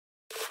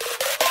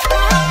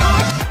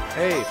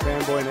Hey,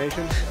 Fanboy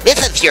Nation.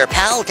 This is your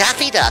pal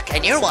Daffy Duck,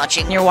 and you're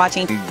watching. We're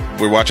watching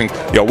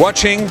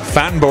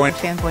Fanboy.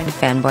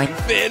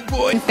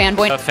 Fanboy,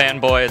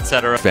 fanboy,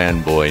 etc.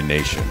 Fanboy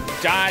Nation.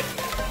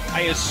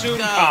 I assume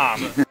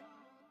Tom.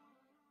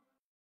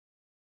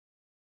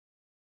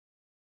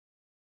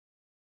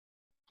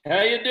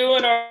 How you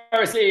doing,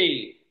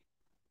 RC?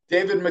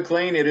 David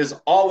McLane, it is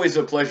always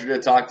a pleasure to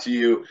talk to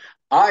you.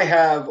 I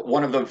have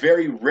one of the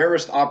very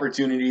rarest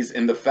opportunities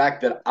in the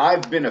fact that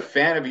I've been a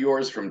fan of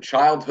yours from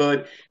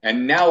childhood,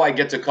 and now I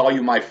get to call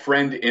you my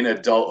friend in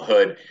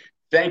adulthood.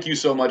 Thank you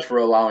so much for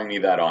allowing me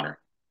that honor.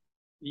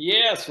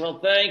 Yes, well,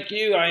 thank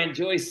you. I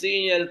enjoy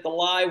seeing you at the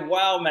live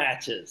WOW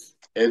matches.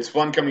 It's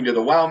fun coming to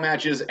the WOW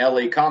matches,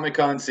 LA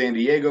Comic-Con, San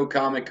Diego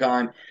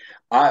Comic-Con.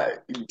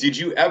 Did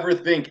you ever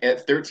think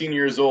at 13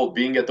 years old,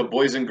 being at the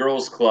Boys and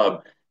Girls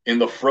Club in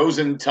the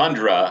frozen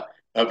tundra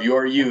of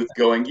your youth,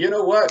 going, you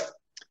know what?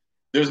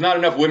 There's not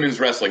enough women's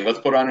wrestling.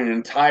 Let's put on an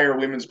entire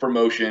women's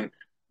promotion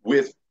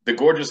with the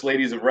gorgeous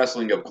ladies of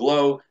wrestling of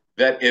Glow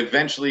that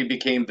eventually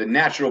became the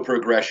natural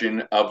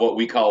progression of what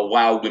we call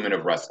WOW Women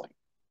of Wrestling.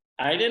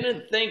 I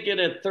didn't think it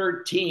at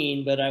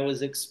 13, but I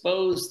was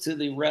exposed to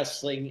the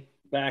wrestling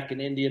back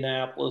in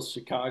Indianapolis,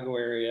 Chicago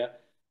area,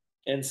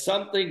 and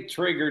something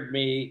triggered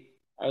me.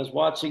 I was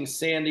watching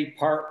Sandy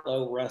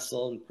Partlow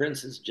wrestle and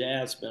Princess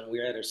Jasmine. We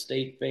were at a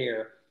state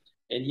fair.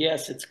 And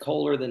yes, it's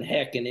colder than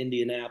heck in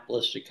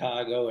Indianapolis,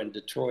 Chicago, and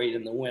Detroit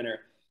in the winter.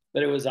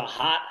 But it was a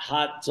hot,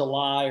 hot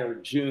July or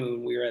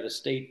June. We were at a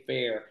state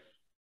fair.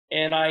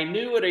 And I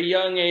knew at a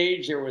young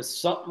age there was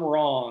something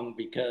wrong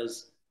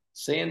because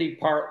Sandy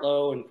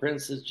Partlow and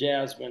Princess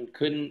Jasmine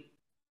couldn't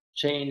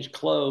change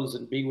clothes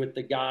and be with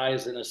the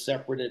guys in a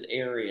separated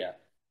area.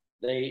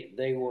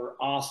 They were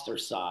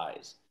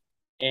ostracized.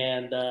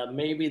 And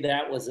maybe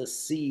that was a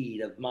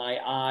seed of my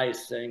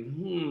eyes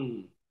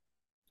saying,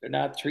 they're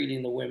not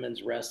treating the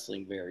women's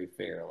wrestling very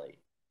fairly.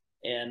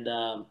 And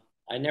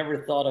I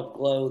never thought of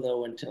Glow,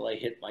 though, until I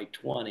hit my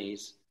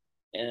 20s.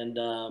 And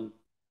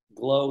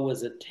Glow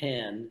was a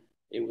 10.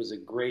 It was a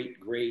great,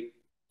 great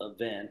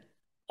event.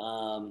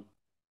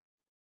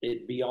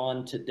 It'd be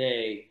on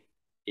today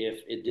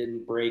if it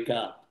didn't break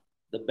up.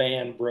 The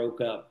band broke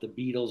up. The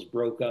Beatles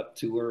broke up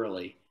too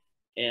early.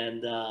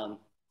 And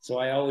so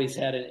I always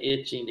had an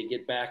itching to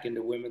get back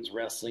into women's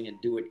wrestling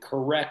and do it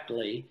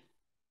correctly.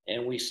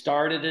 And we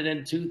started it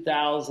in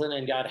 2000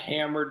 and got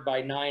hammered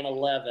by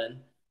 9/11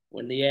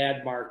 when the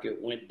ad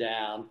market went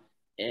down.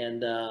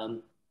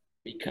 And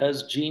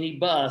because Jeanie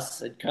Buss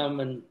had come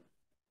and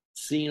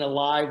seen a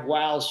live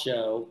WOW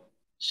show,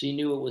 she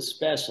knew it was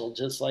special,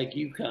 just like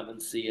you come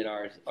and see it,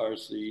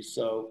 RC.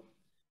 So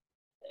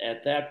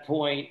at that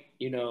point,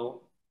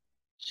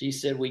 she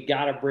said, we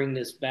got to bring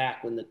this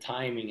back when the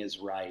timing is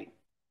right.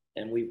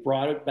 And we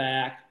brought it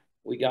back.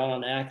 We got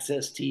on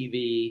AXS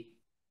TV.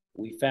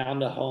 We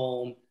found a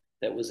home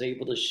that was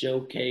able to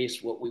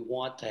showcase what we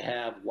want to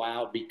have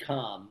WOW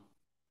become.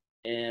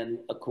 And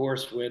of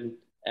course, when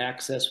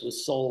AXS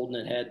was sold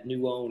and it had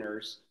new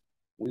owners,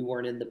 we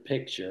weren't in the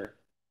picture.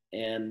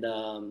 And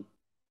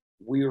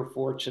we were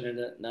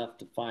fortunate enough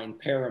to find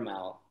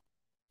Paramount.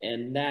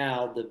 And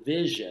now the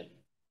vision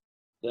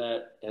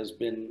that has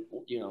been,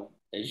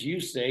 as you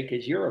say,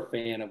 because you're a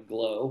fan of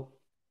Glow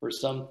for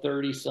some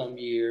 30-some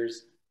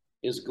years,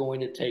 is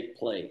going to take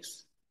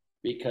place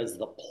because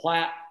the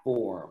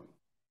platform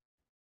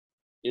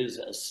is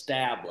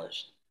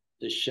established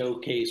to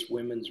showcase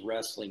women's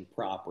wrestling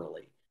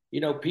properly.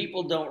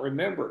 People don't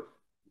remember,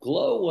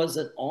 Glow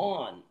wasn't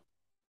on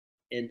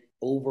in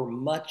over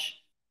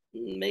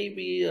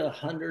maybe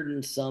 100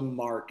 and some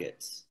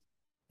markets.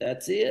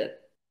 That's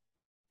it.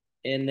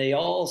 And they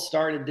all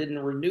didn't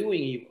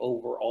renewing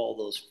over all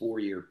those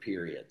 4-year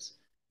periods.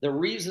 The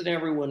reason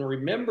everyone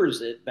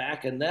remembers it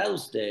back in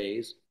those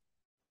days,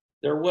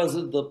 there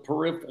wasn't the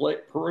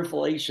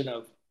proliferation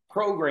of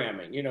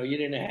programming. You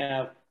didn't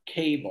have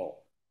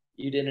cable.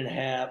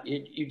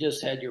 You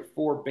just had your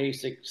 4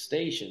 basic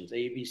stations: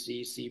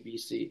 ABC,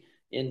 CBC,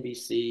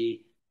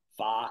 NBC,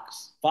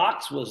 Fox.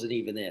 Fox wasn't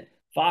even in.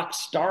 Fox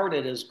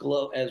started as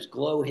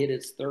Glow hit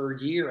its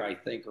 3rd year, I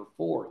think, or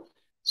 4th.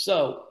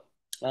 So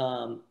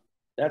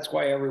that's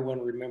why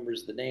everyone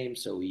remembers the name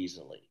so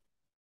easily.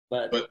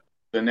 But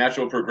the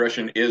natural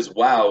progression is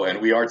WOW, and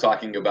we are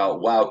talking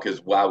about WOW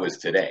because WOW is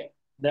today.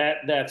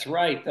 That's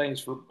right. Thanks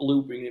for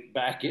looping it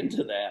back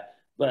into that.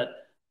 But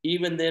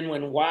even then,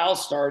 when WOW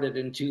started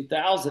in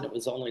 2000, it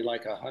was only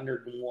like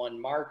 101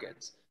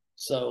 markets.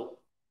 So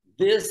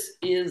this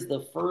is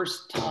the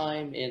first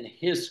time in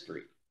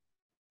history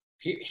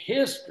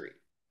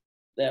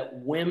that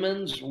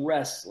women's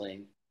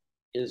wrestling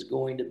is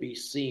going to be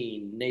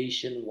seen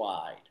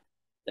nationwide.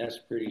 That's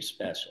pretty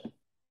special.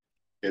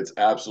 It's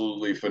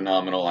absolutely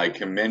phenomenal. I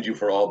commend you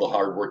for all the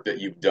hard work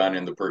that you've done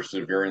and the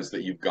perseverance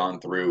that you've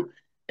gone through.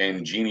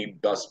 And Jeanie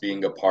Buss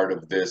being a part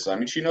of this, I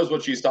mean, she knows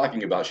what she's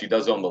talking about. She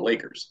does own the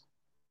Lakers.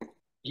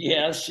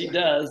 Yes, she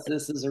does.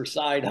 This is her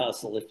side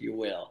hustle, if you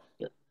will.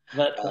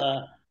 But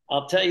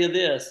I'll tell you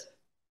this,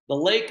 the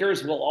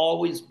Lakers will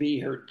always be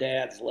her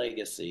dad's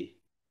legacy,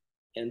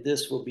 and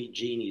this will be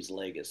Jeanie's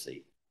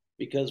legacy,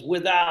 because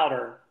without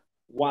her,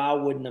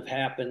 WOW wouldn't have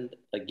happened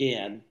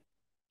again,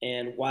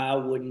 and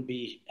WOW wouldn't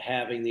be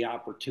having the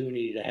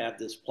opportunity to have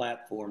this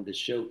platform to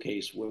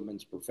showcase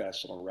women's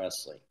professional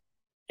wrestling.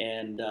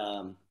 And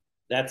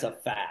that's a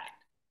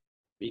fact,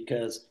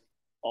 because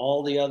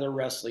all the other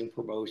wrestling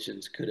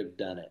promotions could have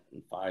done it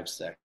in 5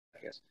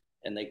 seconds,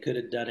 and they could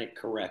have done it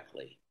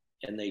correctly,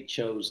 and they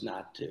chose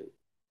not to.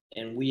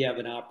 And we have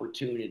an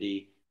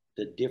opportunity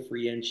to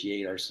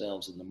differentiate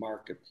ourselves in the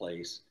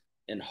marketplace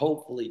and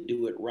hopefully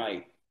do it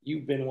right.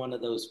 You've been one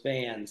of those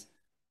fans.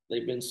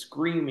 They've been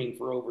screaming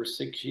for over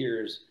 6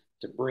 years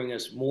to bring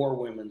us more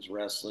women's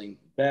wrestling,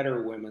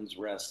 better women's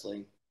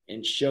wrestling,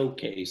 and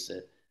showcase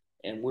it.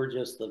 And we're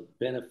just the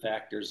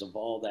benefactors of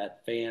all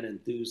that fan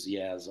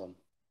enthusiasm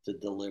to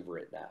deliver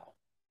it now.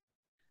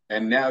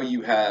 And now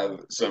you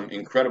have some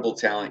incredible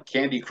talent.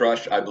 Candy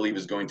Crush, I believe,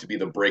 is going to be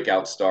the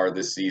breakout star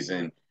this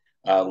season.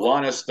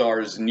 Lana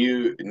Starr's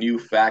new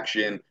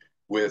faction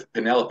with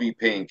Penelope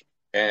Pink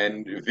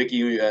and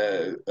Vicky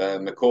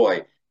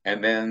McCoy.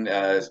 And then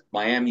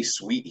Miami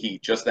Sweet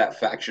Heat, just that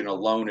faction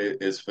alone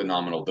is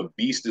phenomenal. The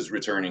Beast is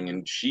returning,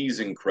 and she's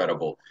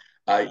incredible.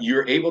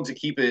 You're able to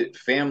keep it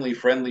family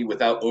friendly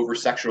without over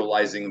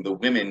sexualizing the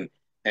women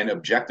and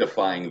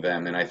objectifying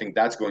them, and I think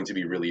that's going to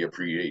be really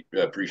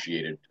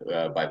appreciated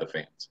by the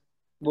fans.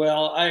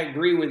 Well, I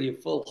agree with you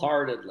full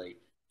heartedly.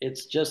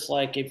 It's just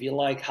like if you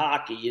like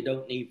hockey, you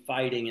don't need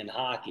fighting in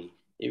hockey.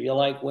 If you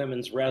like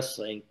women's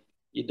wrestling,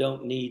 you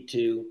don't need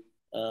to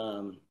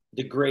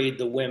degrade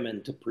the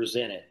women to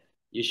present it.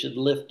 You should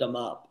lift them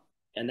up,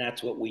 and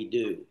that's what we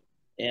do.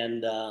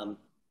 And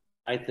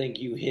I think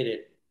you hit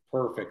it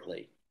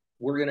perfectly.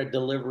 We're going to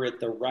deliver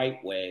it the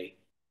right way.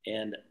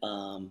 And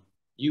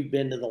you've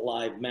been to the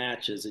live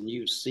matches and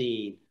you've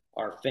seen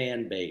our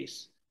fan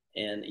base.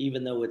 And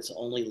even though it's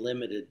only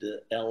limited to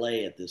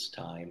LA at this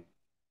time,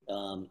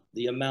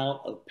 the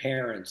amount of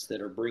parents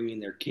that are bringing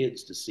their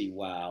kids to see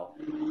WOW,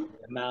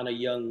 the amount of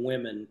young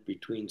women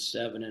between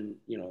 7 and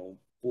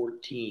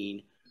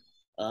 14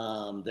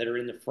 that are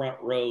in the front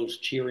rows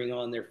cheering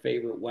on their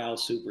favorite WOW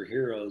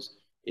superheroes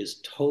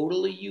is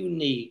totally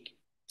unique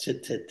to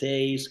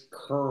today's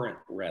current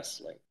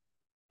wrestling.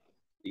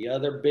 The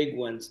other big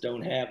ones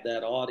don't have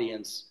that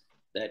audience,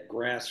 that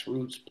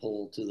grassroots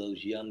pull to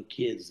those young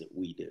kids that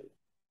we do.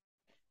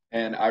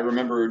 And I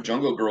remember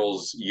Jungle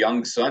Girl's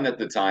young son at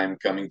the time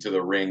coming to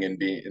the ring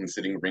and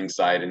sitting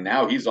ringside, and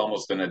now he's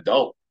almost an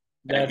adult,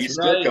 and he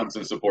still comes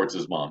and supports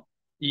his mom.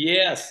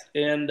 Yes,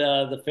 and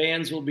the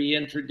fans will be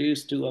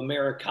introduced to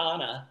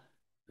Americana,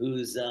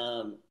 whose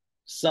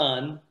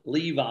son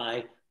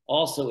Levi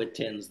also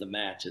attends the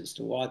matches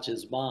to watch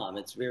his mom.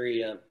 It's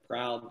very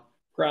proud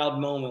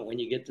moment when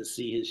you get to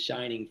see his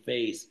shining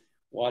face,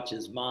 watch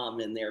his mom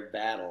in there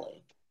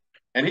battling.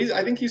 And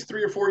I think he's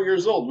 3 or 4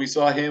 years old. We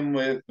saw him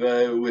with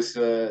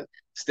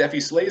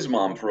Steffi Slay's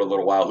mom for a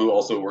little while, who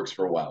also works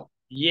for WOW.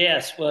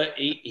 Yes, but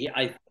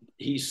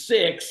he's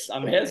 6.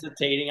 I'm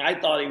hesitating. I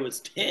thought he was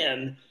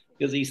 10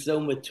 because he's so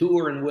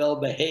mature and well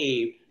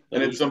behaved.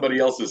 And it's somebody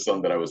else's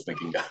son that I was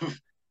thinking of.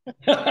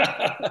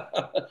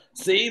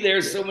 See,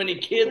 there's so many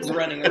kids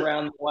running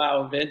around the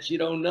WOW events, you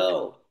don't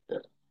know.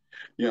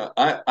 Yeah,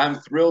 I'm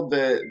thrilled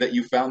that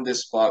you found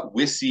this spot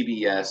with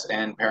CBS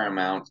and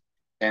Paramount,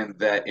 and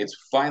that it's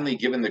finally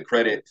given the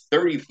credit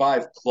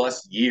 35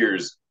 plus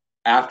years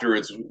after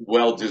it's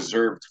well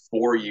deserved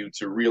for you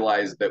to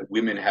realize that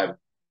women have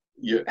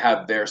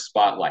their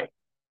spotlight,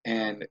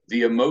 and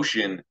the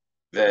emotion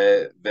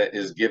that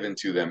is given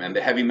to them. And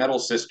the Heavy Metal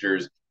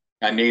Sisters,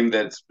 a name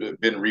that's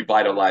been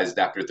revitalized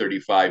after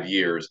 35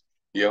 years.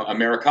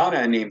 Americana,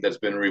 a name that's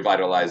been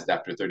revitalized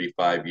after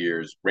 35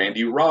 years.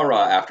 Randy Rara,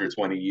 after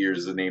 20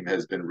 years, the name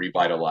has been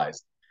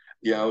revitalized.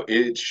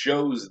 It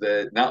shows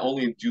that not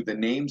only do the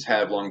names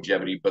have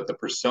longevity, but the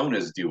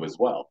personas do as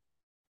well.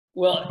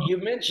 Well, you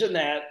mentioned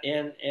that,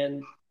 and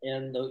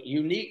the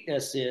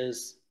uniqueness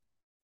is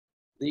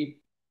the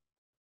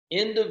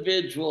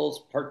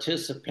individuals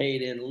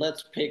participate in,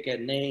 let's pick a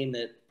name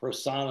that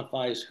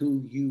personifies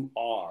who you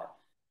are.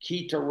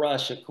 Keita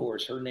Rush, of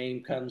course, her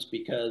name comes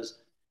because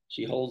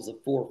she holds the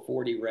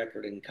 440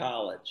 record in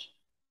college.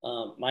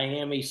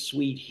 Miami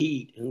Sweet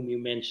Heat, whom you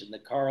mentioned, the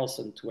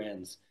Carlson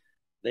twins.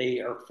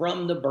 They are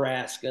from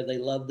Nebraska. They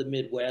love the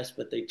Midwest,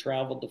 but they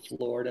traveled to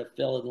Florida,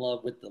 fell in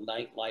love with the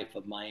nightlife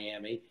of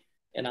Miami,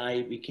 and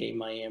I became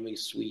Miami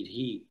Sweet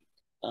Heat.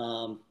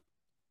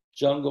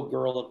 Jungle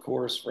Girl, of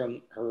course,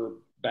 from her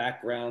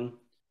background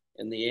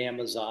in the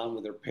Amazon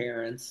with her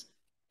parents.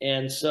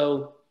 And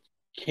so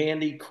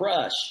Candy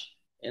Crush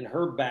and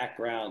her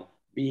background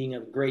being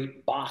a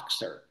great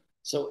boxer.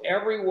 So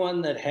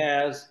everyone that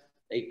has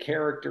a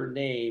character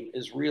name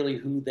is really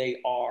who they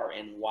are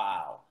in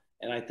WOW.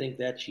 And I think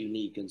that's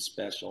unique and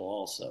special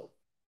also.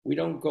 We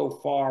don't go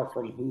far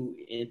from who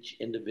each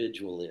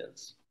individual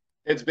is.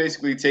 It's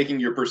basically taking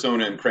your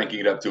persona and cranking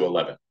it up to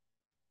 11.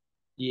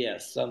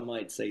 Yes, some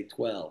might say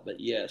 12, but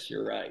yes,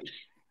 you're right.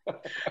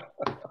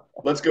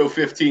 Let's go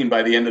 15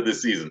 by the end of the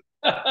season.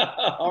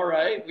 All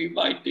right, we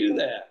might do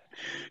that.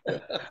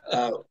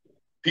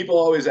 people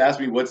always ask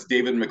me what's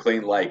David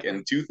McLane like,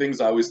 and two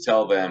things I always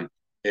tell them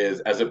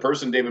is, as a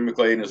person, David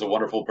McLane is a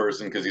wonderful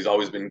person because he's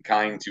always been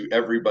kind to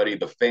everybody,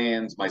 the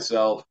fans,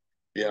 myself,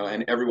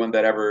 and everyone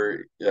that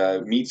ever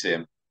meets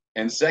him.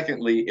 And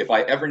secondly, if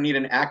I ever need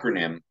an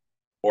acronym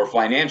or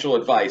financial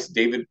advice,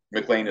 David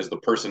McLane is the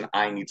person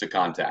I need to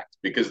contact,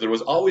 because there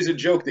was always a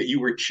joke that you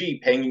were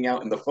cheap hanging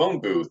out in the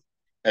phone booth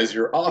as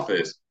your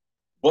office.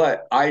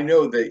 But I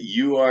know that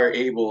you are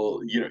able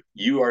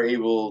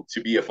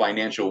to be a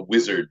financial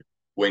wizard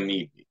when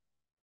need be.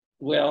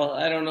 Well,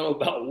 I don't know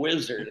about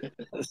wizard.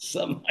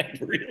 Some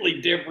might really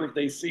differ if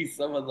they see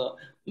some of the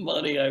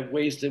money I've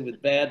wasted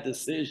with bad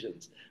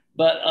decisions.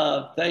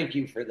 But thank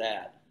you for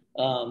that.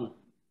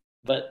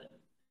 But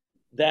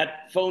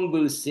that phone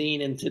booth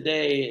scene and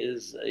today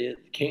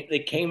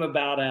it came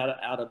about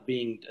out of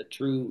being a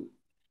true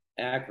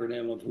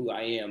acronym of who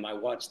I am. I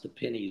watch the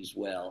pennies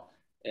well,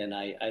 and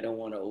I don't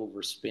want to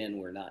overspend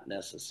where not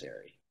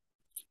necessary.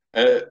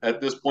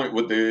 At this point,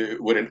 would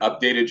an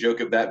updated joke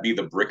of that be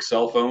the brick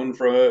cell phone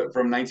from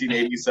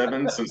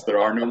 1987? Since there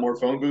are no more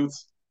phone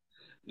booths.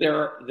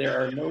 There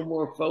are no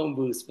more phone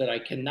booths, but I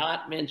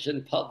cannot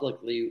mention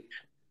publicly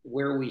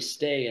where we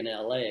stay in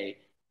LA.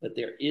 But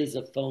there is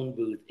a phone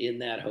booth in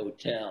that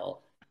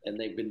hotel, and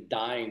they've been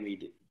dying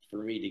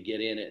for me to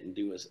get in it and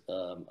do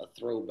a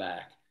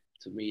throwback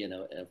to me in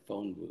a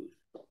phone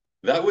booth.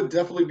 That would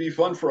definitely be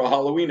fun for a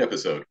Halloween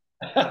episode.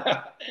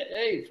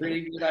 Hey,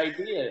 pretty good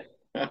idea.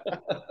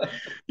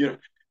 you know,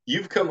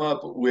 you've come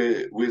up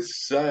with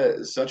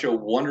such a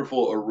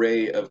wonderful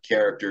array of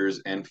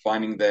characters and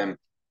finding them,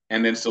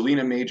 and then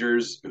Selena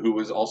Majors, who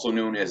was also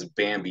known as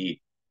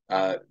Bambi,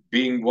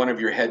 being one of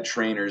your head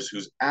trainers,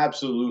 who's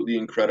absolutely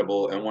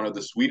incredible and one of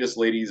the sweetest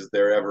ladies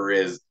there ever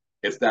is.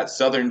 It's that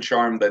Southern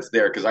charm that's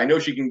there, because I know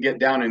she can get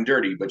down and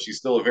dirty, but she's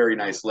still a very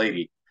nice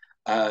lady.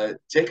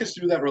 Take us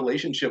through that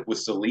relationship with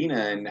Selena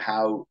and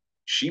how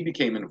she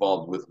became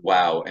involved with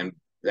WOW and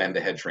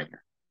the head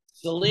trainer.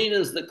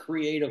 Selena's the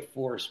creative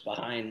force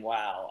behind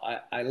WOW.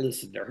 I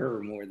listen to her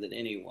more than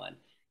anyone.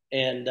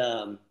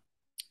 And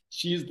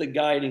she's the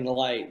guiding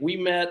light. We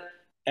met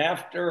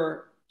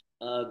after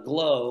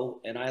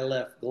Glow, and I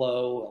left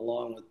Glow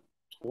along with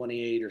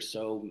 28 or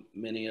so,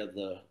 many of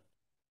the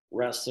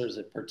wrestlers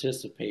that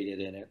participated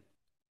in it.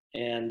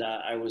 And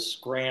I was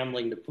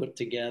scrambling to put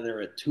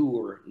together a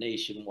tour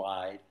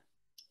nationwide,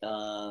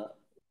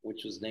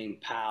 which was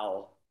named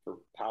POW, for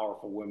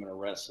Powerful Women of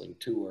Wrestling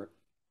Tour.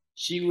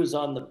 She was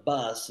on the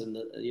bus, and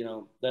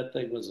that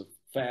thing was a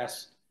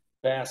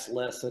fast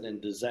lesson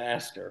in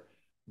disaster.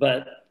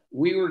 But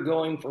we were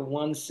going from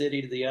one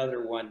city to the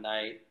other one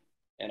night,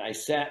 and I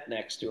sat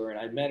next to her, and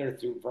I met her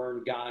through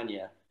Vern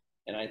Gagne,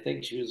 and I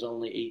think she was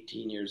only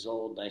 18 years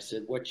old. And I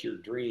said, "What's your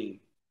dream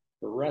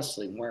for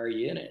wrestling? Why are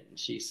you in it?" And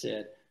she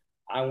said,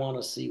 "I want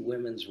to see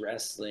women's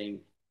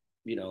wrestling,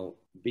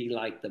 be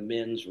like the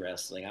men's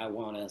wrestling. I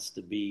want us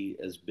to be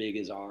as big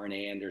as Arn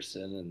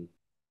Anderson and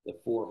the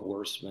Four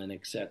Horsemen,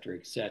 et cetera,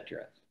 et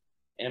cetera."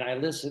 And I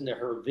listened to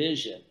her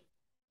vision,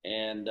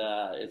 and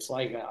it's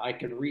like I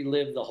can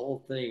relive the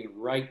whole thing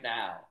right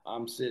now.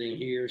 I'm sitting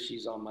here,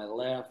 she's on my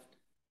left.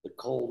 The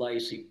cold,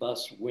 icy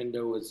bus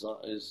window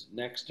is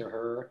next to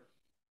her.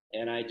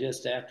 And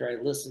after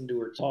I listened to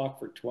her talk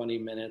for 20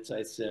 minutes,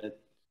 I said,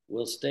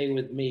 "Well, stay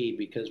with me,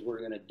 because we're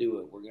going to do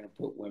it. We're going to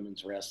put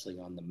women's wrestling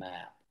on the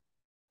map."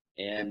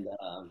 And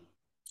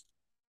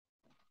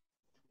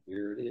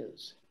here it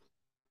is.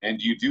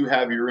 And you do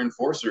have your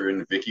enforcer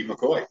in Vicky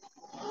McCoy.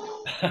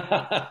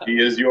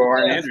 He is your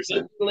Arn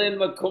Anderson. Lynn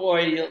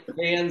McCoy.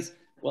 Fans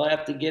will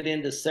have to get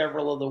into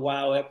several of the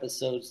WOW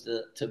episodes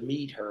to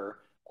meet her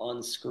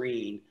on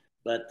screen.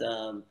 But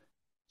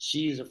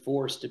she's a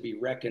force to be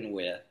reckoned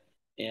with.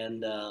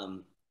 And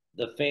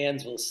the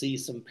fans will see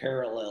some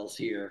parallels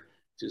here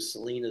to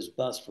Selena's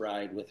bus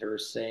ride, with her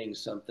saying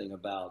something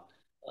about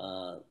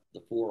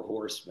the Four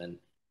Horsemen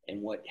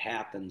and what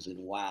happens in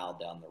WOW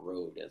down the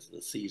road as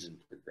the season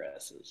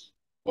progresses.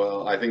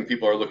 Well, I think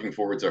people are looking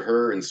forward to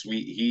her and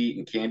Sweet Heat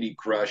and Candy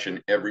Crush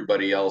and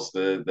everybody else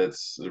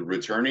that's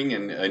returning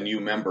and a new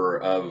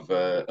member of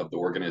the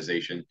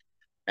organization.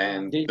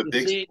 And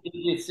did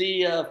you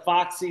see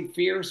Foxy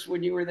Fierce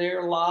when you were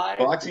there live?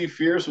 Foxy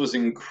Fierce was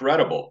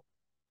incredible.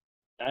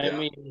 I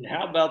mean,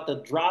 how about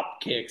the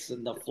drop kicks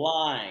and the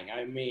flying?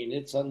 I mean,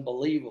 it's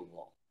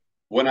unbelievable.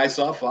 When I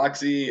saw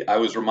Foxy, I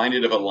was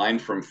reminded of a line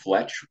from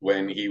Fletch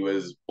when he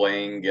was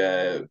playing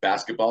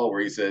basketball,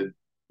 where he said,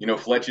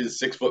 Fletch is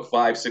 6'5",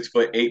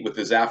 6'8" with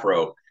his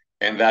afro.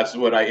 And that's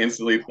what I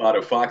instantly thought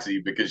of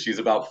Foxy, because she's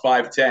about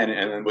 5'10",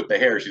 and then with the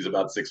hair, she's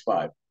about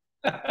 6'5".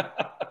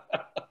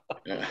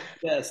 Yeah.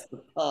 Yes,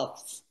 the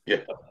puffs.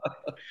 Yeah,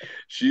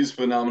 she's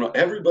phenomenal.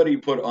 Everybody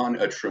put on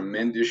a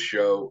tremendous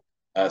show.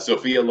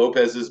 Sophia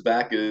Lopez is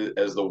back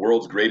as the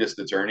world's greatest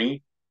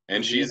attorney,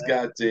 and she's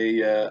got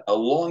a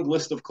long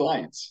list of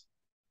clients.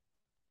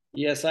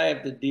 Yes, I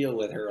have to deal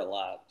with her a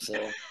lot,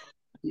 so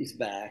she's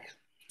back.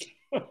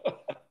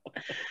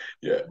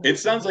 Yeah, it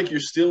sounds like you're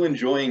still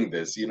enjoying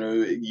this.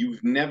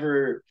 You've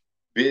never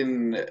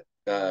been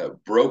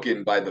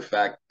broken by the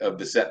fact of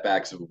the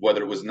setbacks of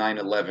whether it was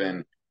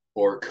 9/11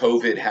 or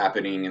COVID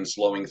happening and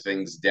slowing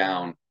things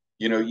down,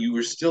 you know, you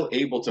were still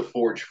able to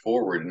forge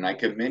forward, and I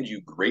commend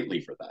you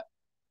greatly for that.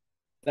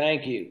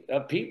 Thank you.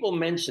 People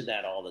mention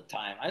that all the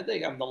time. I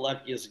think I'm the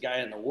luckiest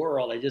guy in the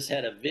world. I just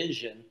had a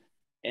vision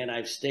and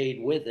I've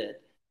stayed with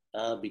it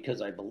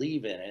because I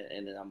believe in it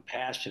and I'm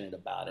passionate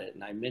about it.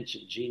 And I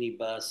mentioned Jeanie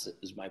Buss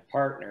is my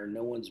partner.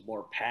 No one's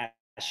more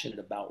passionate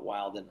about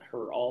WOW than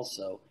her,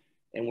 also.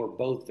 And we're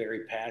both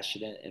very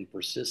passionate and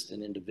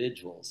persistent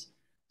individuals.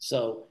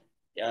 So,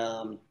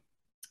 um,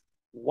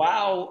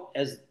 WOW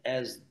as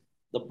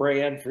the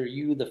brand for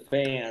you, the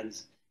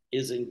fans,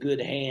 is in good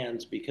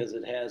hands because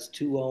it has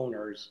two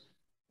owners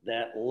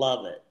that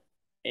love it,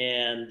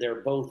 and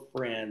they're both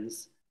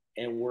friends,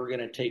 and we're going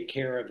to take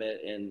care of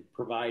it and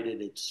provide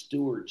it its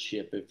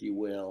stewardship, if you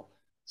will.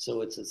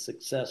 So it's a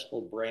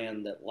successful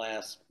brand that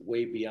lasts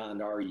way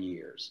beyond our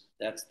years.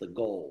 That's the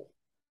goal,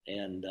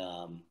 and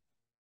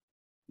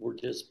we're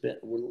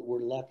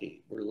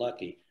lucky. We're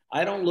lucky.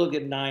 I don't look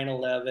at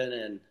 9/11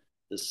 and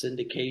the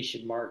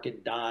syndication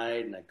market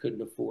died and I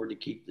couldn't afford to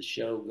keep the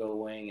show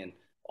going and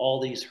all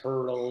these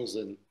hurdles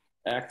and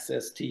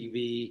AXS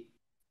TV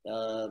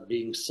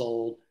being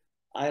sold.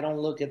 I don't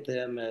look at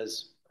them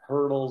as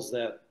hurdles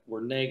that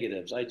were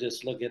negatives. I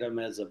just look at them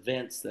as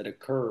events that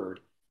occurred,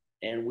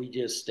 and we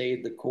just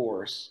stayed the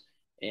course.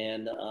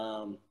 And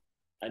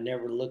I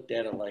never looked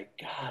at it like,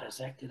 God, is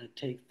that going to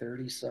take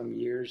 30 some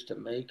years to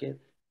make it?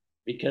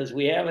 Because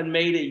we haven't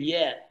made it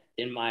yet,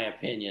 in my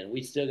opinion.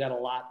 We still got a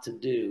lot to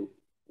do.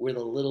 We're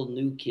the little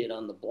new kid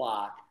on the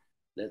block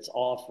that's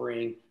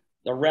offering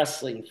the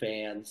wrestling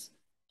fans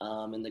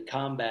and the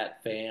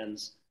combat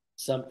fans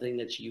something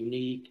that's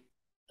unique,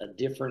 a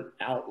different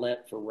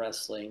outlet for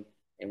wrestling,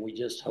 and we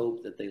just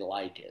hope that they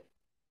like it.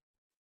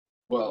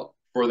 Well,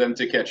 for them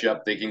to catch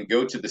up, they can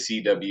go to the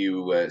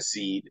CW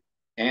Seed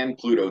and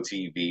Pluto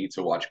TV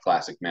to watch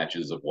classic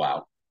matches of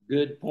WOW.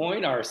 Good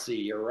point,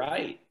 RC. You're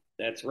right.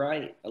 That's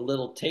right. A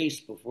little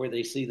taste before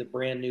they see the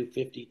brand new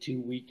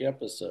 52-week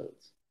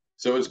episodes.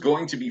 So it's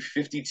going to be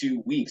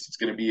 52 weeks. It's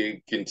going to be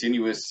a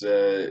continuous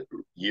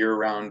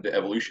year-round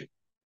evolution.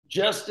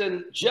 Just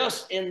in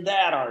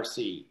that,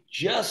 RC,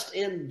 just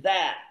in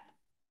that,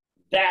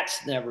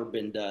 that's never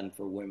been done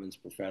for women's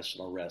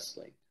professional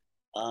wrestling.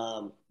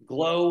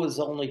 Glow is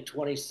only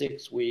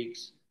 26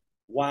 weeks.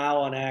 WOW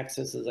on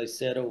AXS, as I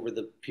said, over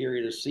the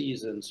period of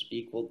seasons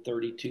equaled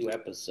 32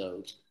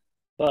 episodes.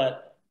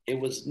 But it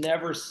was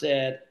never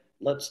said,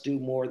 let's do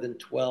more than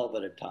 12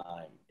 at a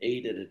time,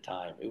 8 at a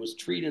time. It was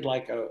treated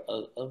like a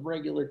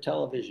regular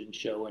television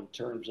show in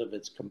terms of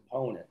its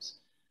components.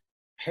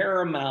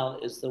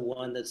 Paramount is the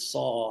one that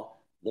saw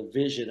the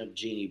vision of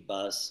Jeanie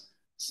Buss,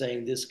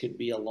 saying this could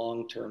be a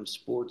long-term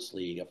sports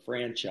league, a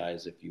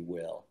franchise, if you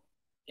will.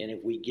 And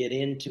if we get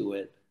into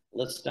it,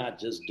 let's not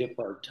just dip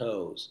our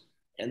toes.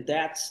 And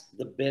that's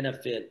the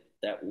benefit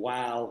that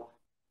WOW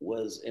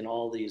was in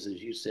all these,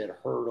 as you said,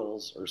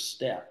 hurdles or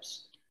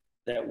steps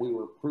that we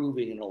were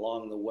proving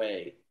along the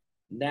way.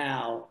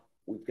 Now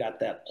we've got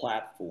that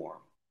platform.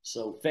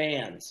 So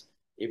fans,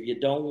 if you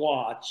don't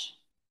watch,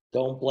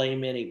 don't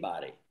blame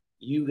anybody.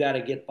 You got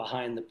to get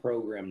behind the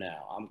program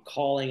now. I'm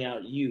calling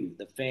out you,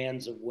 the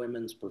fans of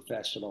women's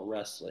professional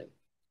wrestling.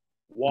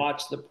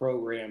 Watch the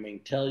programming,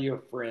 tell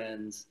your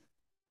friends,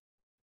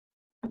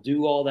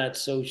 do all that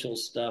social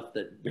stuff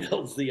that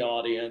builds the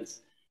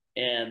audience,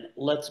 and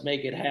let's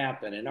make it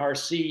happen. And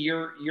RC,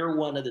 you're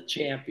one of the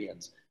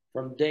champions.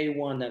 From day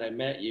one that I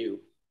met you,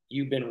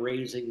 you've been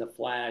raising the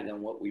flag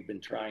on what we've been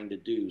trying to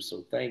do.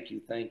 So thank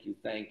you, thank you,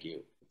 thank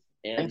you.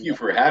 And thank you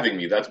for having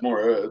me. That's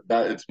more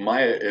it's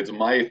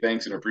my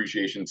thanks and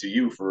appreciation to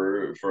you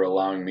for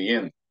allowing me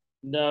in.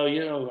 No,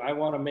 I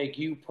want to make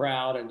you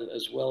proud, and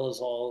as well as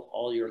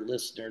all your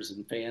listeners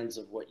and fans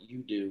of what you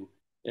do,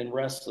 and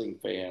wrestling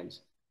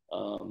fans.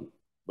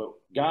 But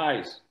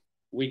guys,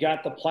 we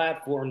got the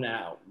platform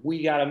now.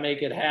 We got to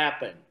make it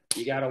happen.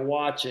 You got to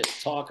watch it,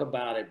 talk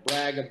about it,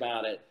 brag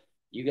about it.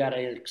 You got to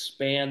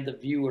expand the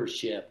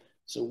viewership.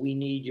 So we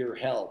need your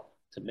help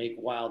to make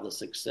WOW the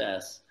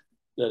success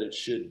that it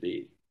should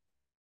be.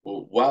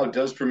 Well, WOW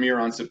does premiere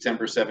on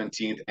September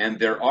 17th, and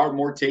there are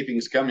more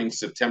tapings coming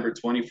September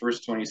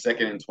 21st,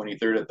 22nd, and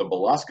 23rd at the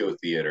Belasco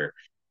Theater.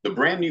 The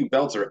brand new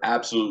belts are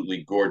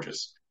absolutely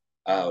gorgeous.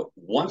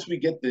 Once we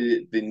get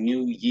the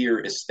new year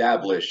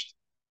established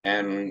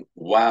and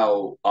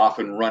WOW off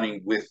and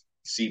running with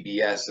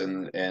CBS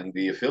and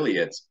the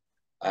affiliates,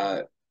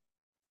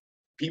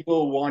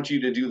 people want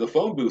you to do the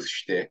phone booth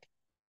shtick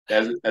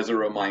as a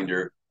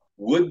reminder.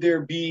 Would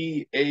there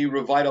be a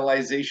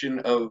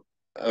revitalization of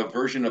a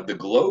version of the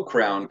Glow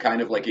crown, kind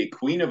of like a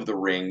Queen of the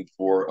Ring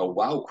for a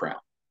WOW crown?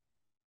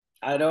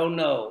 I don't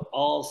know.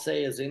 All I'll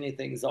say is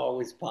anything's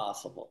always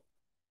possible.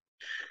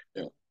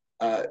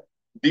 Yeah.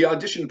 The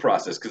audition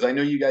process, because I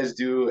know you guys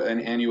do an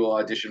annual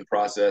audition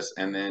process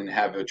and then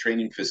have a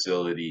training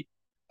facility.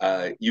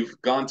 You've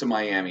gone to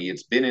Miami.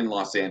 It's been in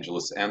Los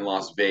Angeles and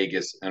Las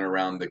Vegas and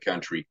around the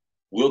country.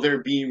 Will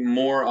there be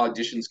more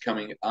auditions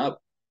coming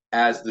up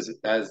as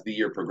the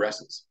year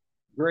progresses?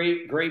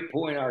 Great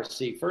point,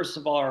 RC. First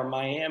of all, our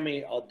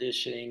Miami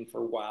auditioning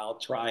for WOW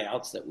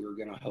tryouts that we were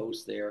going to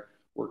host there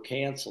were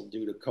canceled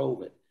due to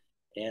COVID.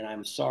 And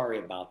I'm sorry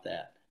about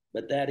that.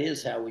 But that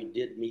is how we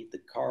did meet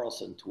the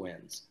Carlson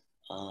twins,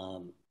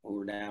 who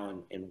are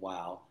now in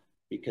WOW,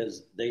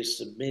 because they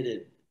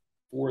submitted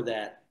for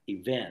that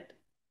event.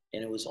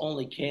 And it was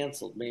only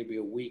canceled maybe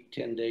a week,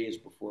 10 days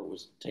before it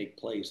was to take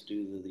place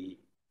due to the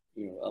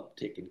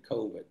uptick in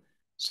COVID.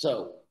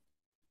 So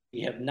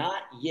we have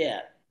not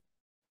yet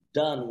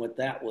done what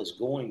that was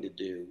going to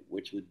do,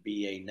 which would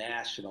be a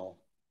national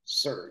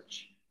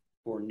search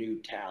for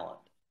new talent.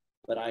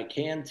 But I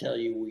can tell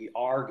you we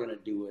are going to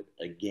do it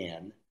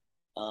again.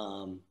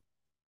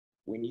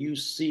 When you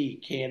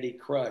see Candy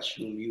Crush,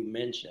 whom you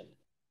mentioned,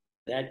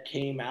 that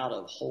came out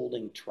of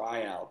holding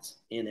tryouts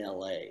in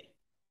LA.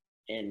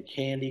 And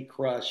Candy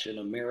Crush and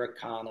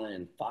Americana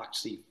and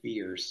Foxy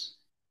Fierce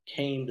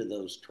came to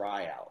those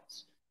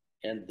tryouts.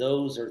 And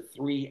those are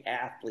three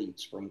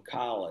athletes from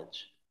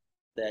college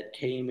that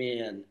came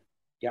in,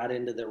 got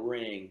into the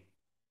ring,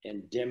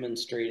 and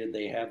demonstrated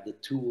they have the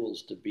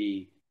tools to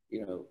be,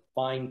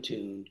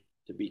 fine-tuned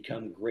to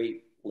become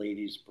great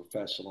ladies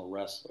professional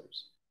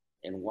wrestlers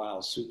and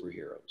wild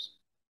superheroes.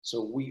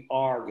 So we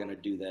are going to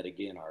do that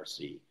again,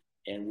 RC.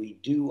 And we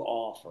do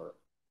offer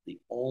the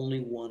only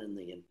one in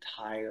the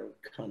entire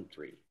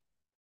country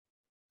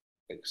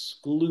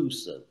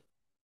exclusive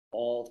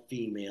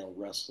all-female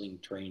wrestling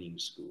training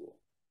school.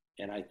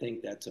 And I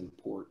think that's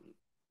important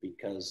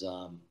because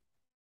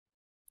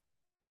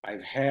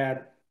I've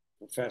had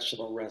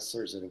professional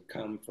wrestlers that have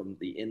come from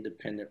the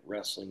independent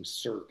wrestling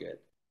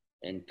circuit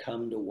and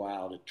come to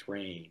WOW to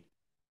train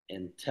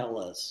and tell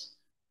us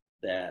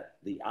that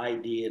the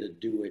idea to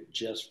do it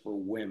just for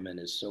women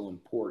is so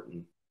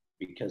important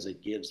because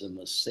it gives them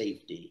a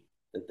safety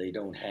that they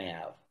don't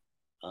have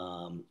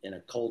and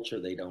a culture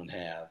they don't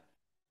have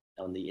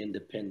on the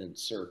independent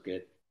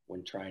circuit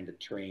when trying to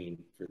train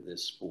for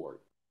this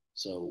sport.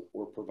 So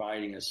we're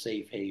providing a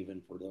safe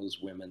haven for those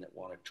women that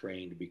want to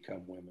train to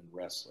become women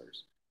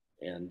wrestlers.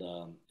 And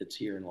it's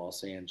here in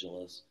Los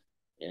Angeles.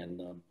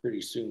 And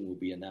pretty soon we'll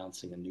be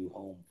announcing a new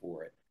home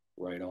for it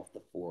right off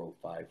the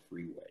 405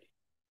 freeway.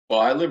 Well,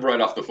 I live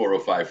right off the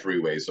 405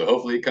 freeway, so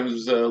hopefully it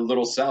comes a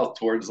little south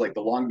towards like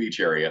the Long Beach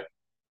area.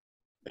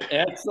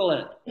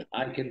 Excellent.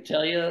 I can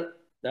tell you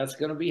that's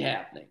going to be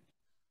happening.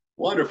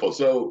 Wonderful.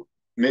 So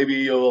maybe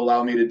you'll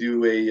allow me to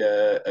do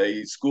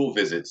a school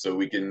visit so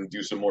we can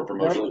do some more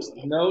promotional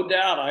stuff. No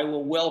doubt. I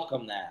will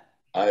welcome that.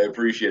 I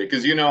appreciate it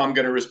because I'm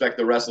going to respect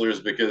the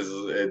wrestlers because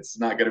it's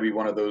not going to be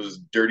one of those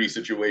dirty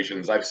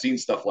situations. I've seen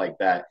stuff like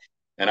that,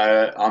 and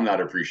I'm not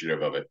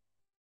appreciative of it.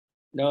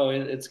 No,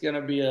 it's going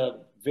to be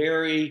a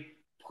very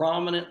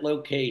prominent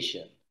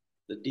location.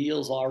 The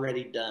deal's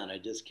already done. I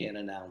just can't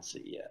announce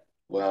it yet.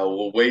 Well,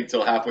 we'll wait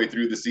till halfway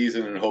through the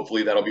season, and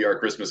hopefully that'll be our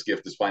Christmas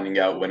gift is finding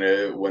out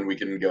when we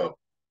can go.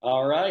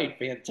 All right,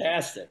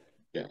 fantastic.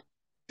 Yeah.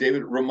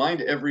 David,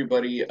 remind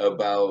everybody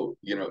about,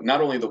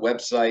 not only the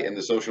website and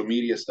the social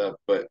media stuff,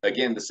 but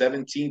again, the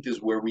 17th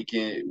is where we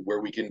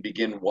can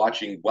begin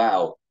watching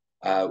WOW.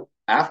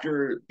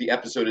 After the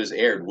episode is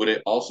aired, would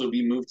it also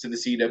be moved to the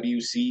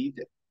CW Seed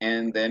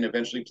and then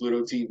eventually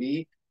Pluto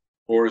TV?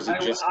 Or is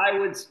it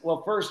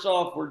well, first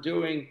off, we're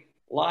doing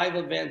live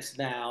events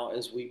now.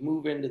 As we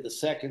move into the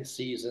second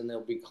season,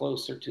 they'll be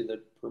closer to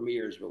the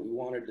premieres, but we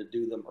wanted to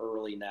do them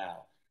early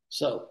now.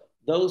 So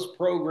those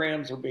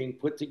programs are being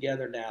put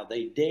together now.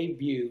 They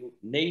debut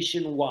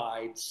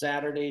nationwide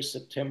Saturday,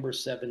 September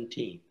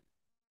 17th.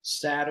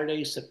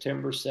 Saturday,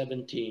 September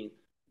 17th,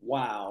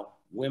 WOW,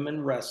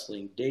 women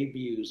wrestling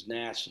debuts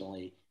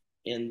nationally,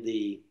 in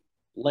the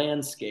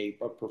landscape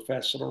of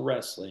professional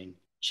wrestling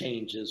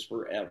changes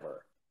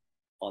forever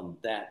on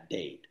that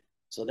date.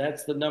 So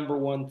that's the number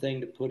one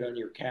thing to put on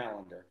your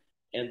calendar.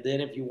 And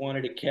then if you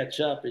wanted to catch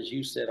up, as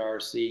you said,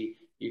 RC,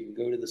 you can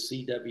go to the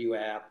CW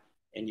app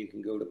and you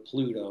can go to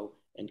Pluto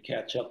and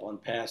catch up on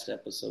past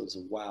episodes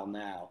of WOW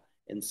Now.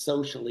 And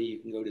socially, you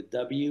can go to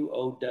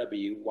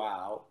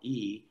WOW,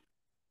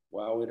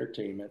 WOW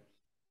Entertainment,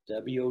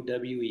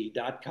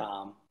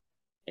 WOWE.com,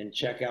 and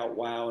check out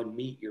WOW and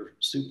meet your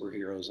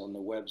superheroes on the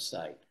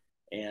website.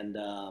 And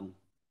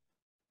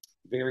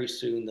very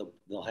soon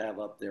they'll have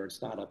up there,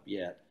 it's not up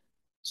yet,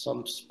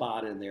 some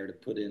spot in there to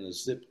put in a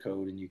zip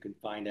code, and you can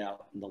find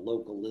out in the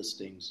local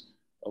listings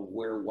of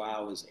where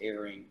WOW is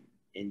airing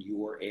in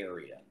your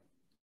area.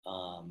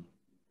 In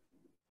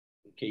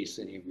case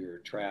any of you are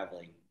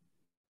traveling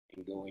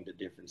and going to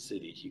different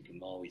cities, you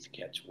can always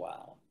catch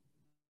WOW.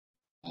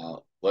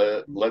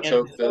 Let's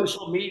hope the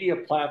social media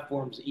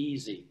platform's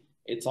easy.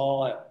 It's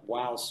all at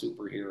WOW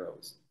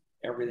Superheroes.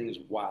 Everything is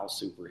WOW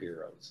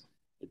Superheroes.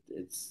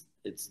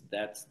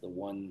 That's the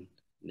one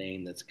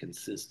name that's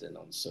consistent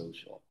on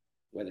social,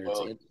 whether it's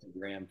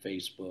Instagram,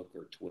 Facebook,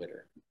 or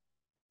Twitter.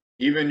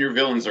 Even your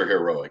villains are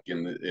heroic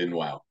in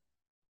WOW.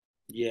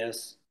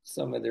 Yes,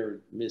 some of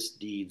their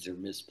misdeeds are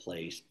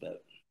misplaced,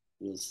 but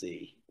we'll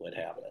see what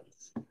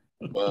happens.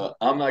 Well,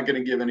 I'm not going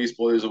to give any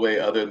spoilers away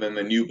other than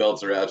the new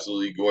belts are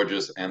absolutely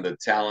gorgeous and the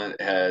talent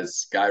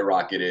has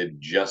skyrocketed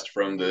just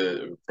from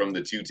the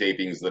two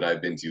tapings that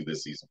I've been to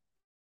this season.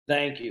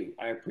 Thank you.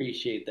 I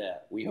appreciate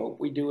that. We hope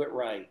we do it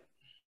right.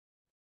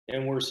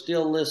 And we're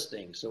still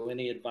listening. So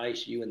any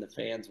advice you and the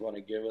fans want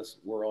to give us,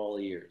 we're all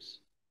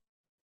ears.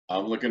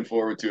 I'm looking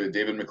forward to it.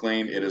 David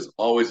McLane, it is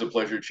always a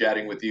pleasure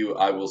chatting with you.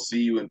 I will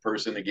see you in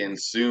person again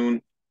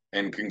soon.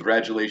 And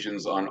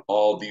congratulations on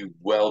all the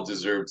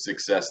well-deserved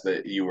success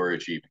that you are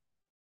achieving.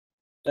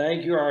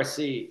 Thank you,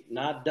 RC.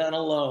 Not done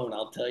alone,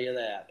 I'll tell you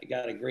that. I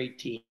got a great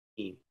team.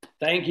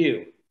 Thank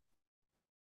you.